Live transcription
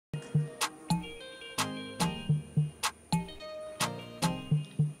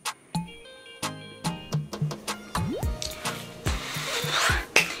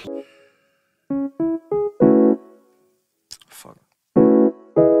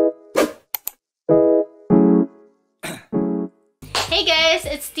Hey guys,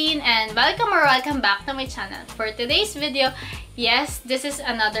 it's Teen and welcome back to my channel. For today's video, yes, this is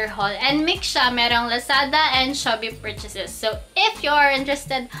another haul and mix siya, merong Lazada and Shopee purchases. So if you are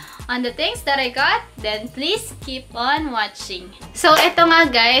interested on the things that I got, then please keep on watching. So ito nga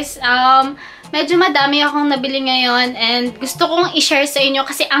guys, medyo madami akong nabili ngayon and gusto kong i-share sa inyo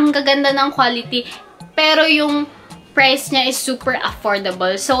kasi ang gaganda ng quality pero yung price niya is super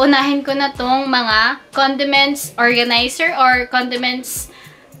affordable. So, unahin ko na tong mga condiments organizer or condiments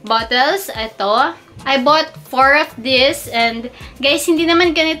bottles. Ito. I bought 4 of this and guys, hindi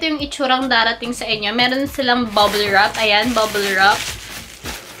naman ganito yung itsurang darating sa inyo. Meron silang bubble wrap. Ayan, bubble wrap.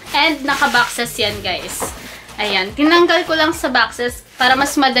 And naka-boxes yan guys. Ayan, tinanggal ko lang sa boxes para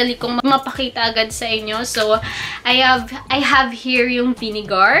mas madali kong mapakita agad sa inyo. So, I have here yung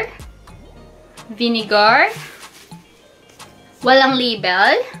vinegar. Walang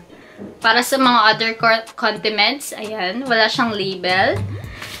label. Para sa mga other condiments, ayan, wala siyang label.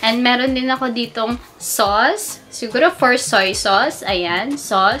 And meron din ako ditong sauce. Siguro for soy sauce. Ayan,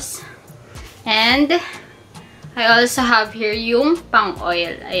 sauce. And I also have here yung pang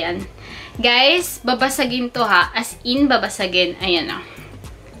oil. Ayan. Guys, babasagin to ha. As in, babasagin. Ayan o.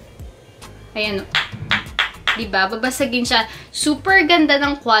 Ayan o. Diba? Babasagin siya. Super ganda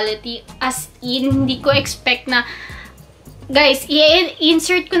ng quality. As in, hindi ko expect na guys,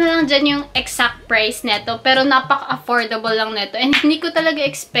 i-insert ko na lang dyan yung exact price neto. Pero napaka-affordable lang neto. And hindi ko talaga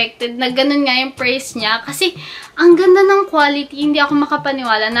expected na ganun nga yung price niya. Kasi, ang ganda ng quality. Hindi ako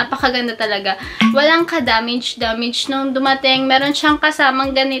makapaniwala. Napakaganda talaga. Walang ka-damage nung dumating. Meron siyang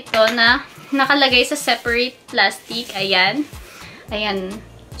kasamang ganito na nakalagay sa separate plastic. Ayan. Ayan.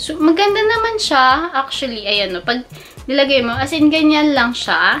 So, maganda naman siya. Actually, ayan o. Pag nilagay mo, as in, ganyan lang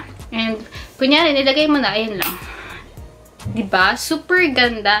siya. And, kunyari, nilagay mo na, ayan lang. Diba? Super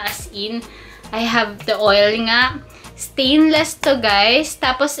ganda as in. I have the oil nga. Stainless to guys.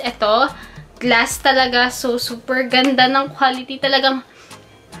 Tapos ito, glass talaga. So, super ganda ng quality. Talagang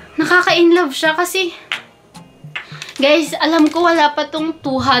nakaka-inlove siya kasi guys, alam ko wala pa tong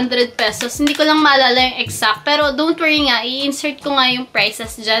 200 pesos. Hindi ko lang maalala yung exact. Pero don't worry nga. I-insert ko nga yung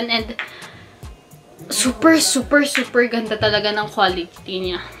prices dyan. And super ganda talaga ng quality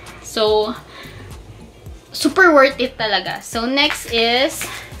niya. So, super worth it talaga. So, next is,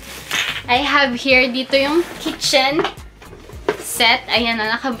 I have here dito yung kitchen set. Ayan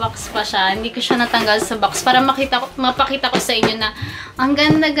na, naka-box pa siya. Hindi ko siya natanggal sa box para mapakita ko sa inyo na ang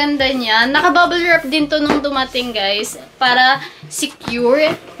ganda-ganda niya. Naka-bubble wrap din to nung dumating, guys. Para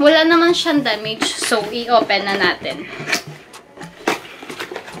secure. Wala naman siyang damage. So, i-open na natin.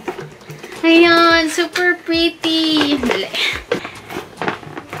 Ayan, super pretty. Dali.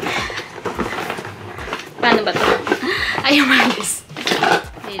 Paano ba ito? Ayaw malis.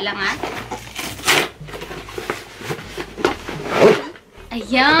 Dali lang ha.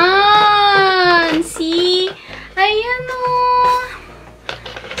 Ayan! See? Ayan o!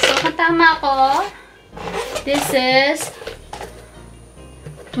 So, katama ko. This is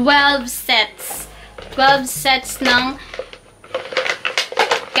 12 sets. 12 sets ng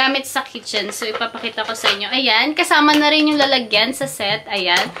gamit sa kitchen. So, ipapakita ko sa inyo. Ayan, kasama na rin yung lalagyan sa set.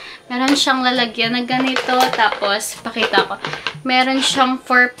 Ayan. Meron siyang lalagyan na ganito. Tapos, pakita ko. Meron siyang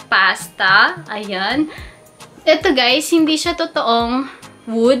for pasta. Ayan. Ito guys, hindi siya totoong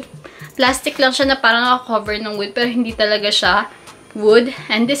wood. Plastic lang siya na parang naka-cover ng wood. Pero hindi talaga siya wood.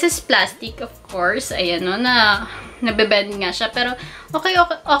 And this is plastic, of course. Ayan o, nabebend nga siya. Pero,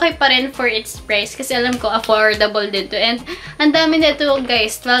 okay pa rin for its price. Kasi alam ko, affordable din to. And, ang dami nito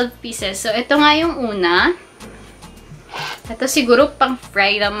guys, 12 pieces. So, ito nga yung una. Ito siguro pang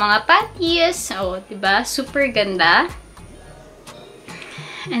fry ng mga patties. O, diba? Super ganda.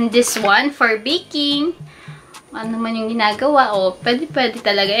 And this one for baking. Ano man yung ginagawa. O, pwede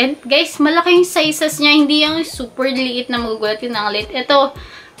talaga. And guys, malaki yung sizes niya. Hindi yung super liit na magugulat yung ang liit. Ito,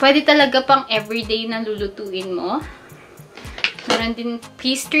 pwede talaga pang everyday na lulutuin mo. Meron din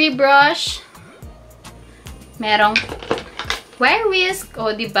pastry brush. Merong wire whisk.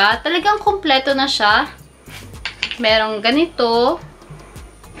 O, diba? Talagang kompleto na siya. Merong ganito.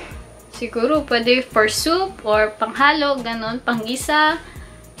 Siguro, pwede for soup or panghalo, ganon, panggisa.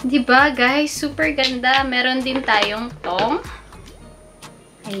 Diba, guys? Super ganda. Meron din tayong tong.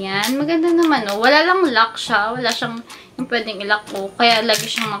 Ayan. Maganda naman, oh. Wala lang lock siya. Wala siyang yung pwedeng ilock ko. Kaya lagi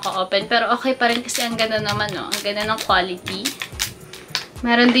siyang maka-open. Pero okay pa rin kasi ang ganda naman, oh. Ang ganda ng quality.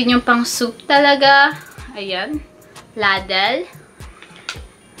 Meron din yung pang soup talaga. Ayan. Ladle.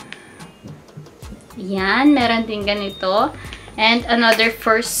 Ayan. Meron din ganito. And another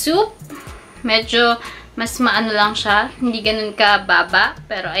for soup. Medyo mas maano lang siya. Hindi ganun ka baba.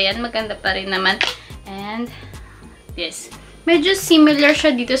 Pero ayan, maganda pa rin naman. And this. Medyo similar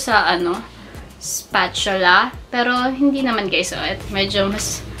siya dito sa, spatula. Pero, hindi naman guys. So, medyo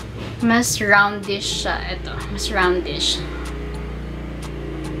mas roundish siya. Ito, mas roundish.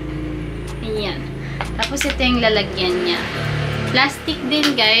 Ayan. Tapos, ito yung lalagyan niya. Plastic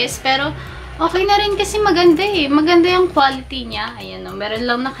din, guys. Pero, okay na rin kasi maganda eh. Maganda yung quality niya. Ayan o. Meron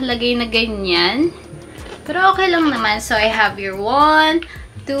lang nakalagay na ganyan. Pero, okay lang naman. So, I have your 1,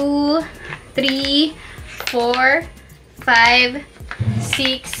 2, 3, 4, 5,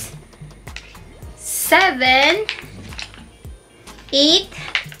 6, 7, 8,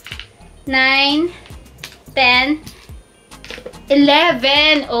 9, 10,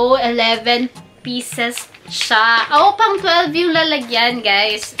 11. Oh, 11 pieces siya. Oh, pang 12 yung lalagyan,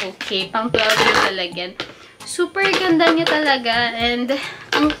 guys. Okay, pang 12 yung lalagyan. Super ganda niya talaga. And,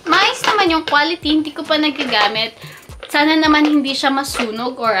 maayos naman yung quality. Hindi ko pa nagagamit. Sana naman hindi siya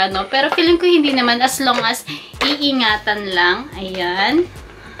masunog or ano. Pero feeling ko hindi naman as long as iingatan lang. Ayan.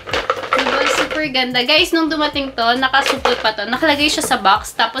 Diba? Super ganda. Guys, nung dumating to, nakasupot pa to. Nakalagay siya sa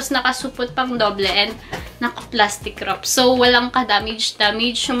box. Tapos nakasupot pang doble and naka-plastic wrap. So, walang ka-damage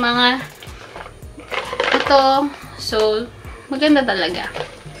yung mga ito. So, maganda talaga.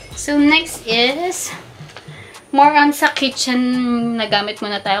 So, next is more on sa kitchen na gamit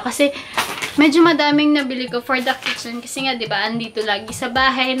muna tayo. Kasi, medyo madaming nabili ko for the kitchen. Kasi nga, diba, andito lagi sa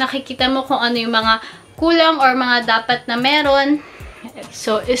bahay. Nakikita mo kung ano yung mga kulang or mga dapat na meron.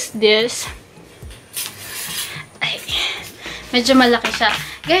 So, is this. Ay, medyo malaki siya.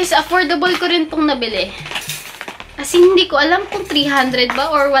 Guys, affordable ko rin pong nabili. Kasi hindi ko alam kung 300 ba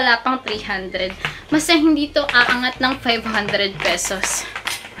or wala pang 300. Basta hindi to aangat ng 500 pesos.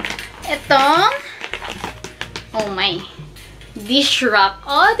 Ito. Oh my. Dish rack.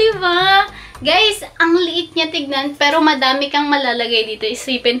 Oh, diba? Guys, ang liit niya tignan. Pero madami kang malalagay dito.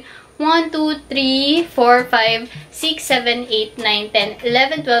 Isipin, 1, 2, 3, 4, 5, 6, 7, 8, 9, 10,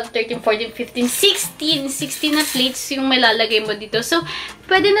 11, 12, 13, 14, 15, 16 na plates yung malalagay mo dito. So,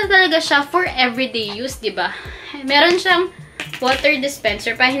 pwede na talaga siya for everyday use, diba? Meron siyang water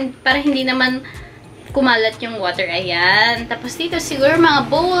dispenser para hindi naman kumalat yung water. Ayan. Tapos dito siguro mga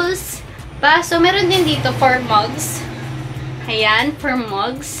bowls pa. So, meron din dito for mugs. Ayan, for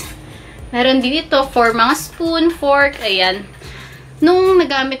mugs. Meron din dito for mga spoon, fork. Ayan. Nung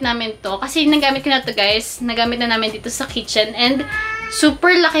nagamit namin to, kasi nagamit ko na to guys, nagamit na namin dito sa kitchen, and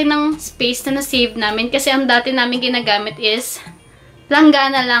super laki ng space na na-save namin kasi ang dati namin ginagamit is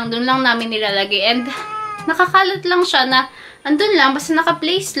langgana lang, dun lang namin nilalagay, and nakakalat lang siya na andun lang, basta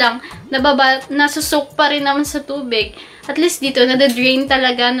naka-place lang, nasusok pa rin naman sa tubig. At least dito, nada-drain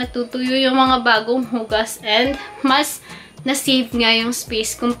talaga, natutuyo yung mga bagong hugas, and mas na-save nga yung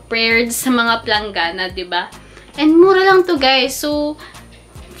space compared sa mga planggana, diba? And mura lang to guys. So,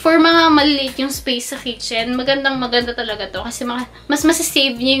 for mga maliliit yung space sa kitchen, maganda talaga to. Kasi mas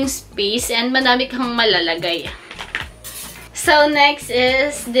masasave niyo yung space and madami kang malalagay. So, next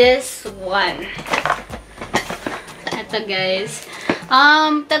is this one. Ito guys.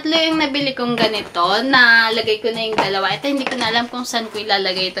 Tatlo yung nabili kong ganito. Nalagay ko na yung dalawa. Ito, hindi ko na alam kung saan ko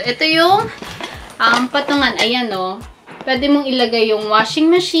ilalagay ito. Ito yung patungan. Ayan o. Pwede mong ilagay yung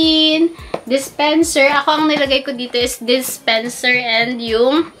washing machine, dispenser. Ako ang nilagay ko dito is dispenser and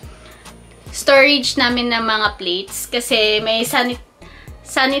yung storage namin ng mga plates. Kasi may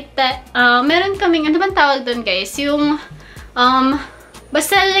meron kaming, ano bang tawag doon guys? Yung,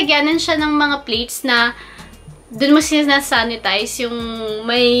 basta lalagyanan siya ng mga plates na doon mo sinasanitize, yung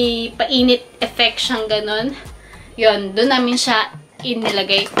may painit effect siyang ganun. Yun, doon namin siya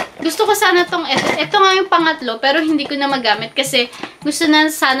inilagay. Gusto ko sana ito nga yung pangatlo, pero hindi ko na magamit kasi gusto na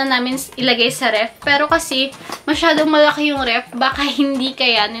sana namin ilagay sa ref. Pero kasi masyadong malaki yung ref, baka hindi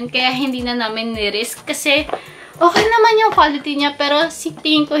kayanin, kaya hindi na namin ni-risk. Kasi okay naman yung quality niya, pero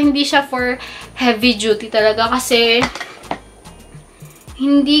tingin ko hindi siya for heavy duty talaga kasi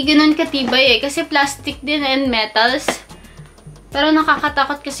hindi ganun katibay eh. Kasi plastic din and metals. Pero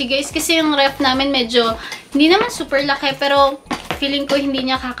nakakatakot kasi guys, kasi yung ref namin medyo, hindi naman super laki, pero feeling ko hindi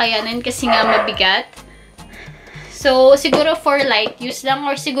niya kakayanin kasi nga mabigat. So, siguro for light use lang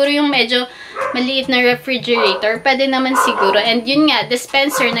or siguro yung medyo maliit na refrigerator, pwede naman siguro. And yun nga,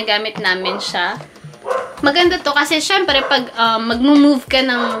 dispenser na gamit namin siya. Maganda to kasi syempre pag mag-move ka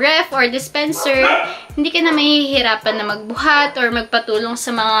ng ref or dispenser, hindi ka na mahihirapan na magbuhat or magpatulong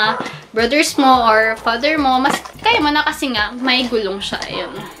sa mga brothers mo or father mo. Mas kaya mo na kasi nga may gulong siya.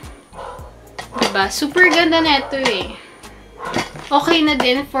 Ayun. Diba? Super ganda na ito eh. Okay na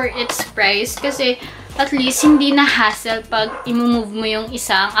din for its price kasi at least hindi na hassle pag i-move mo yung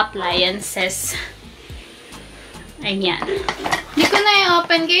isang appliances. Ayan. Hindi ko na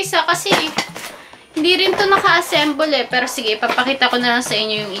i-open guys kasi Hindi rin to naka-assemble eh. Pero sige, papakita ko na lang sa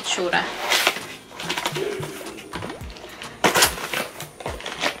inyo yung itsura.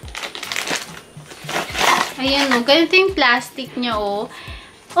 Ayan o. Ganito yung plastic niya o.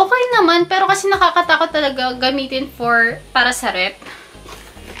 Okay naman. Pero kasi nakakatakot talaga gamitin para sa rep.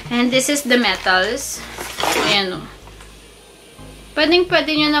 And this is the metals. Ayan o.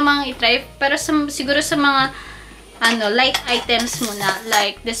 Pwede nyo namang itry. Pero siguro sa mga light items muna.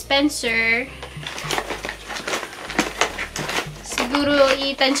 Like dispenser. Siguro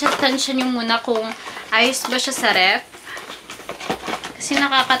itansya nyo muna kung ayos ba siya sa ref. Kasi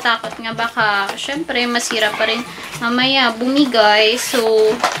nakakatakot nga. Baka, syempre, masira pa rin. Mamaya, bumigay. So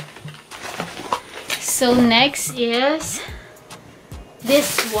next is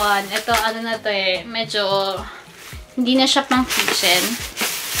this one. Ito, ano na to eh. Medyo, hindi na siya pang kitchen.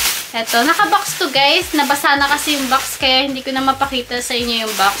 Ito, naka-box to guys. Nabasa na kasi yung box. Kaya hindi ko na mapakita sa inyo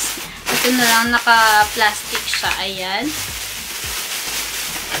yung box. Ito na lang, naka-plastic siya. Ayan.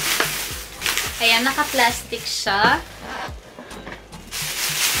 Ayan, naka-plastic siya.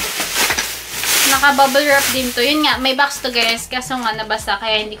 Naka-bubble wrap din to. Yun nga, may box to guys. Kaso nga nabasa,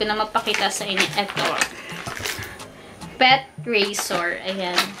 kaya hindi ko na mapakita sa inyo. Ito. Pet razor.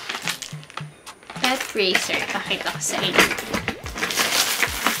 Ayan. Pet razor. Pakita ko sa inyo.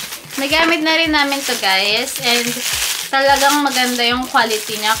 Nagamit na rin namin to guys. And talagang maganda yung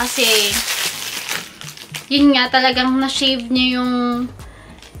quality niya. Kasi yun nga, talagang na-shave niya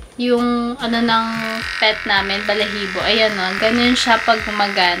yung ano ng pet namin, balahibo. Ayan o. Ganun siya pag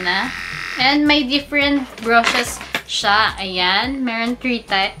gumagana. And may different brushes siya. Ayan. Meron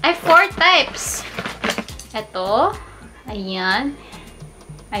 4 types. Ito. Ayan.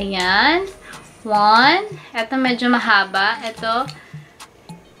 Ayan. 1. Ito medyo mahaba. Ito.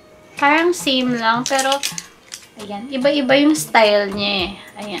 Parang same lang. Pero, ayan. Iba-iba yung style niya eh.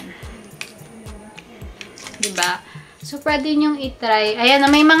 Ayan. Diba? So, pwede nyong itry. Ayan.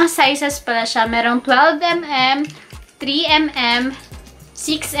 May mga sizes pala siya. Merong 12mm, 3mm,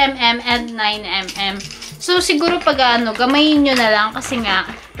 6mm, and 9mm. So, siguro pag gamayin nyo na lang kasi nga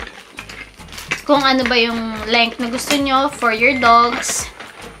kung ano ba yung length na gusto nyo for your dogs.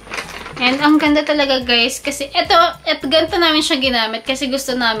 And ang ganda talaga guys kasi ito ganito namin siya ginamit kasi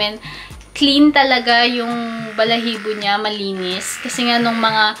gusto namin clean talaga yung balahibo niya, malinis. Kasi nga nung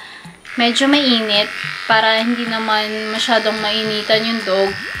mga medyo mainit para hindi naman masyadong mainitan yung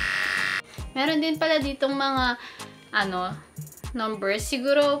dog. Meron din pala ditong mga numbers.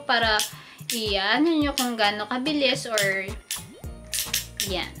 Siguro para ano nyo kung gaano kabilis or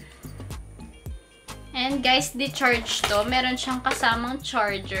yan. And guys, di-charge to. Meron siyang kasamang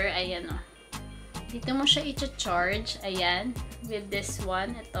charger. Ayan o. Dito mo siya i-charge. Ayan. With this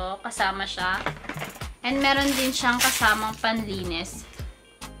one. Ito. Kasama siya. And meron din siyang kasamang panlinis.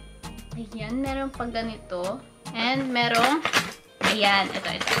 Ayan. Meron pa ganito. And merong ayan.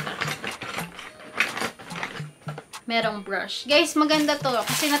 Ito. Merong brush. Guys, maganda to.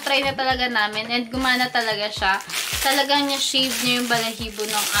 Kasi na-try na talaga namin. And gumana talaga siya. Talagang niya shave niya yung balahibo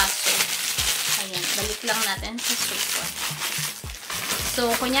ng aso. Ayan. Balik lang natin sa support. So,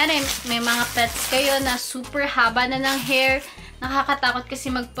 kunyari, may mga pets kayo na super haba na ng hair. Nakakatakot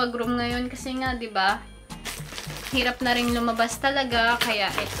kasi magpag-groom ngayon. Kasi nga, diba? Hirap na rin lumabas talaga. Kaya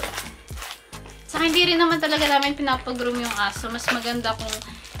ito. Saka hindi rin naman talaga namin pinapag-groom yung aso. Mas maganda kung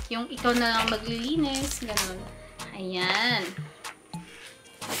yung ikaw na lang maglilinis. Ganun. Ayan.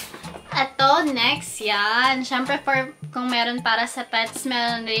 Ito, next, yan. Siyempre, kung meron para sa pets,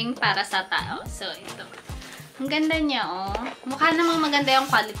 meron rin para sa tao. So, ito. Ang ganda niya, oh. Mukha namang maganda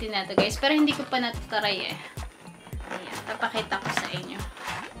yung quality na ito, guys. Pero hindi ko pa natutry, eh. Ayan. Papakita ko sa inyo.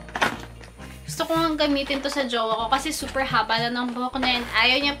 Gusto ko nga gamitin to sa jowa ko kasi super haba na ng buhok na yan.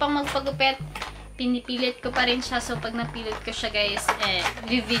 Ayaw niya pang magpagupit. Pinipilit ko pa rin siya. So, pag napilit ko siya, guys,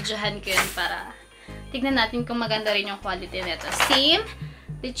 videohan ko yun para tignan natin kung maganda rin yung quality nito. Same.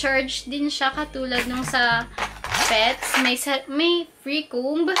 Recharge din siya katulad nung sa pets. May free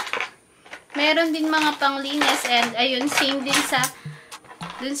comb. Meron din mga panglinis. And ayun, same din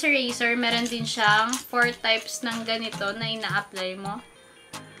dun sa razor. Meron din siyang 4 types ng ganito na ina-apply mo.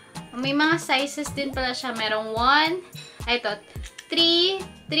 May mga sizes din pala siya. Merong 1, ito,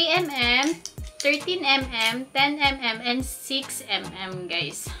 3mm, 13mm, 10mm, and 6mm,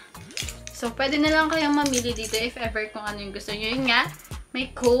 guys. So, pwede na lang kayong mamili dito if ever kung ano yung gusto nyo. Yun nga,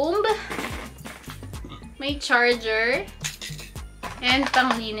 may comb, may charger, and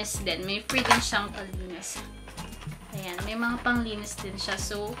panglinis din. May free din siyang panglinis. Ayan, may mga panglinis din siya.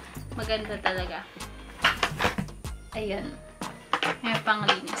 So, maganda talaga. Ayan. May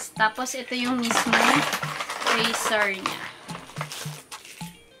panglinis. Tapos, ito yung mismo razor niya.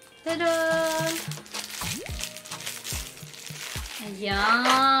 Tada!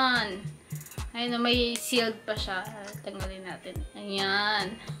 Ayan. Ayun, may sealed pa siya. Tanggalin natin.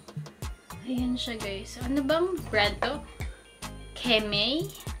 Ayan. Ayan siya, guys. Ano bang brand to? Kemei?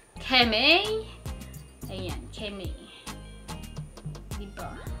 Kemei? Ayan, Kemei.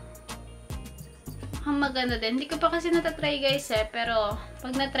 Diba? Ang maganda din. Hindi ko pa kasi natatry, guys, eh. Pero,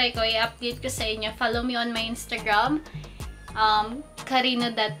 pag natry ko, i-update ko sa inyo. Follow me on my Instagram.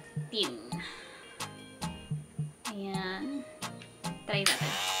 Karino.tin. Ayan. Try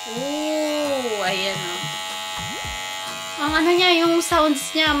natin. Ooh! Ayan, oh. Ang ano niya, yung sounds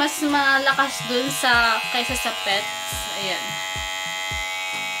niya, mas malakas dun kaysa sa pets. Ayan.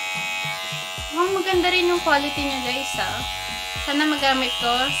 Ang maganda rin yung quality niya, guys, ha. Sana magamit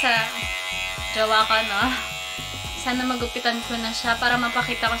ko sa jowa ko, no? Sana magupitan ko na siya para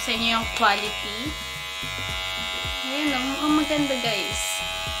mapakita ko sa inyo yung quality. Ayan, oh. Ang maganda, guys.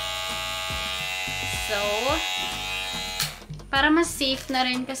 So, para mas safe na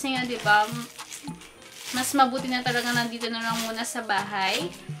rin kasi nga, diba, mas mabuti na talaga nandito na lang muna sa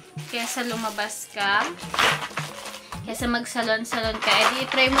bahay kaysa lumabas ka, kaysa mag-salon-salon ka. Eh,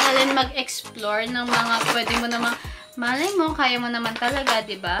 try mo na rin mag-explore ng mga pwede mo naman, malay mo, kaya mo naman talaga,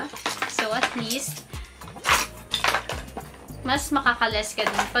 diba? So, at least, mas makakales ka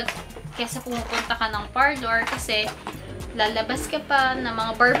din pag kaysa pumupunta ka ng parlor kasi lalabas ka pa ng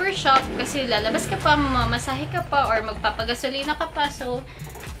mga barbershop kasi lalabas ka pa, mamasahe ka pa, or magpapagasolina ka pa. So,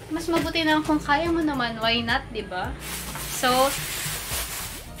 mas mabuti na kung kaya mo naman, why not, diba? So,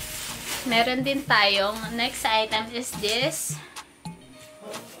 meron din tayong, next item is this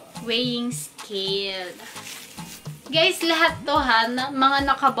weighing scale. Guys, lahat to ha, mga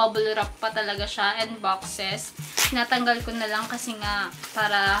naka-bubble wrap pa talaga siya and boxes. Natanggal ko na lang kasi nga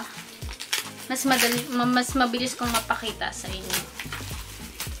para mas mabilis kong mapakita sa inyo.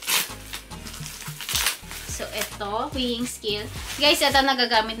 So, ito, weighing scale. Guys, ito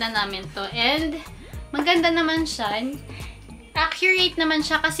nagagamit na namin to. And, maganda naman siya. Accurate naman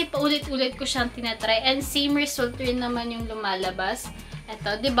siya kasi paulit-ulit ko siyang tinatry. And, same result rin naman yung lumalabas.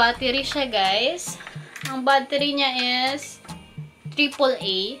 Ito, di battery siya, guys. Ang battery niya is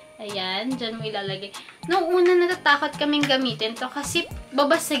AAA. Ayan, dyan mo ilalagay. Noong una, natatakot kaming gamitin to kasi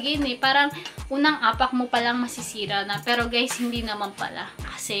babasagin eh. Parang unang apak mo palang masisira na. Pero guys, hindi naman pala.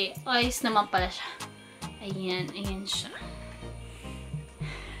 Kasi ayos naman pala siya. Ayan, ayan siya.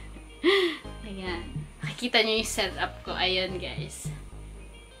 Ayan. Nakikita nyo yung setup ko. Ayan, guys.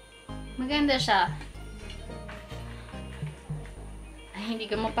 Maganda siya. Ay, hindi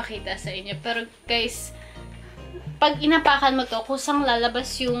ko mapakita sa inyo. Pero guys, pag inapakan mo to, kusang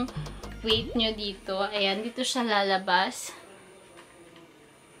lalabas yung weight nyo dito. Ayan, dito siya lalabas.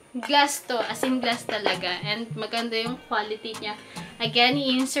 Glass to, as in glass talaga. And maganda yung quality niya. Again,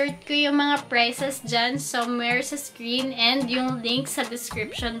 i-insert ko yung mga prices dyan somewhere sa screen and yung link sa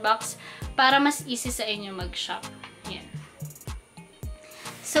description box para mas easy sa inyo mag-shop. Ayan.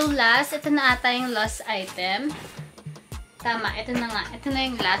 So last, ito na ata yung last item. Tama, ito na nga. Ito na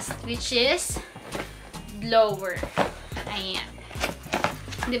yung last, which is blower. Ayan.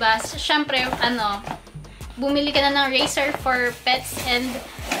 Diba? So, syempre, bumili ka na ng razor for pets and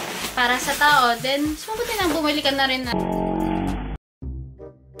para sa tao, then, mabuti na bumili ka na rin na,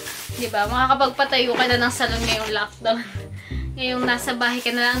 diba? Makakapagpatayo ka na ng salon ngayong lockdown. Ngayong nasa bahay ka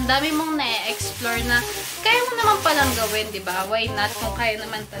na lang, ang dami mong na-explore na kaya mo naman palang gawin, diba? Why not kung kaya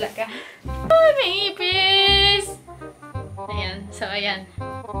naman talaga? Oh, may ipis! Ayan. So, ayan.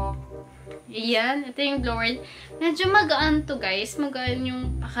 Ayan. Ito yung blower. Medyo magaan to, guys. Magaan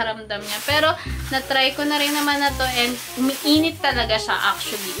yung pakaramdam niya. Pero, na-try ko na rin naman na to and umiinit talaga siya,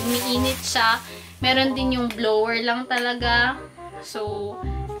 actually. Umiinit siya. Meron din yung blower lang talaga. So,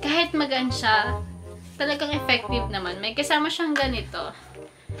 kahit magaan siya, talagang effective naman. May kasama siyang ganito.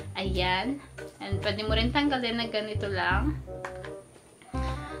 Ayan. And pwede mo rin tanggalin na ganito lang.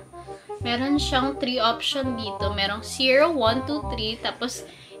 Meron siyang 3 option dito. Merong 0, 1, 2, 3. Tapos,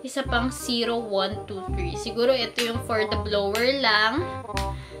 isa pang 0, 1, 2, 3. Siguro ito yung for the blower lang.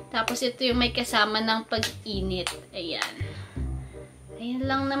 Tapos, ito yung may kasama ng pag-init. Ayan. Ayan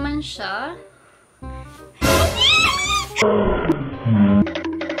lang naman siya.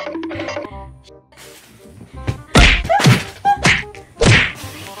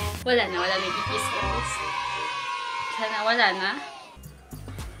 Wala na yung ipis, guys. Sana wala na.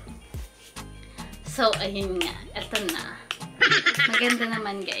 So, ayun nga. Ito na. Maganda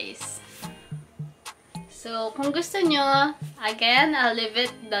naman, guys. So, kung gusto nyo, again, I'll leave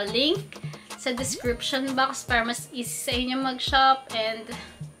the link sa description box para mas easy sa inyo mag-shop. And,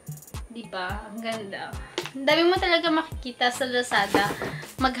 diba? Ang ganda. Ang dami mo talaga makikita sa Lazada.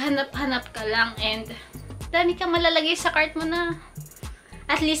 Maghanap-hanap ka lang and dami kang malalagay sa cart mo na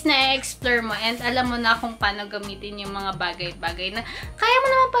at least na-explore mo and alam mo na kung paano gamitin yung mga bagay-bagay na kaya mo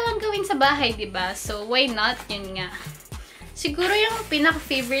naman palang gawin sa bahay, diba? So, why not? Yun nga. Siguro yung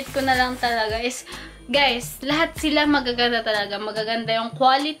pinaka-favorite ko na lang talaga is, guys, lahat sila magaganda talaga. Magaganda yung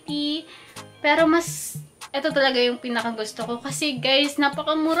quality. Pero mas, ito talaga yung pinaka-gusto ko. Kasi, guys,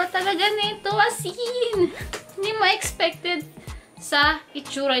 napakamura talaga nito. As in, hindi mo expected sa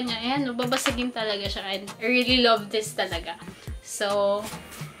itsura niya. Ayan, babasagin talaga siya. And I really love this talaga. So,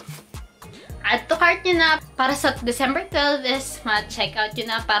 add to cart nyo na para sa December 12 is ma-check out nyo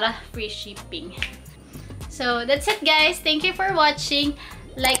na para free shipping. So, that's it guys. Thank you for watching.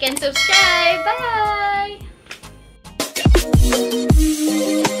 Like and subscribe. Bye!